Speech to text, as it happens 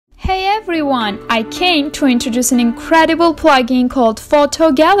everyone! I came to introduce an incredible plugin called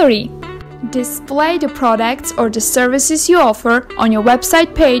Photo Gallery. Display the products or the services you offer on your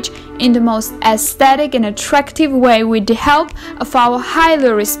website page in the most aesthetic and attractive way with the help of our highly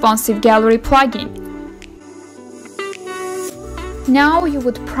responsive gallery plugin. Now you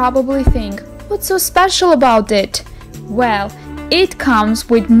would probably think, what's so special about it? Well, it comes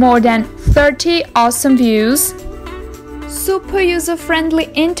with more than 30 awesome views, super user-friendly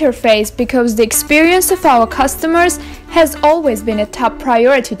interface because the experience of our customers has always been a top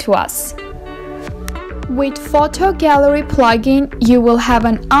priority to us. With Photo Gallery plugin, you will have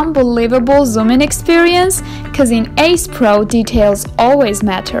an unbelievable zoom-in experience because in Ace Pro details always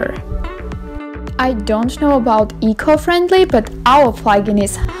matter. I don't know about eco-friendly, but our plugin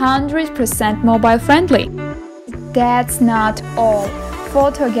is 100% mobile-friendly. That's not all.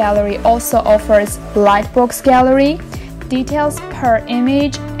 Photo Gallery also offers lightbox gallery, details per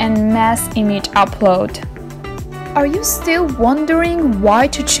image, and mass image upload. Are you still wondering why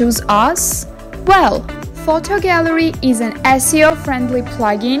to choose us? Well, Photo Gallery is an SEO-friendly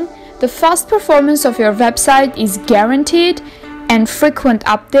plugin. The fast performance of your website is guaranteed, and frequent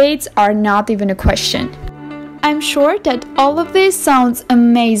updates are not even a question. I'm sure that all of this sounds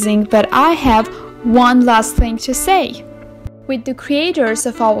amazing, but I have one last thing to say. With the creators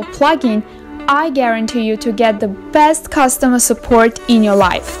of our plugin, I guarantee you to get the best customer support in your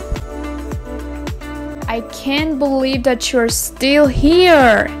life. I can't believe that you're still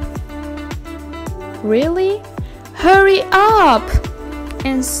here. Really? Hurry up!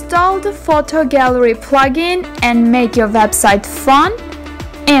 Install the Photo Gallery plugin and make your website fun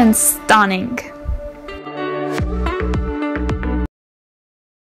and stunning.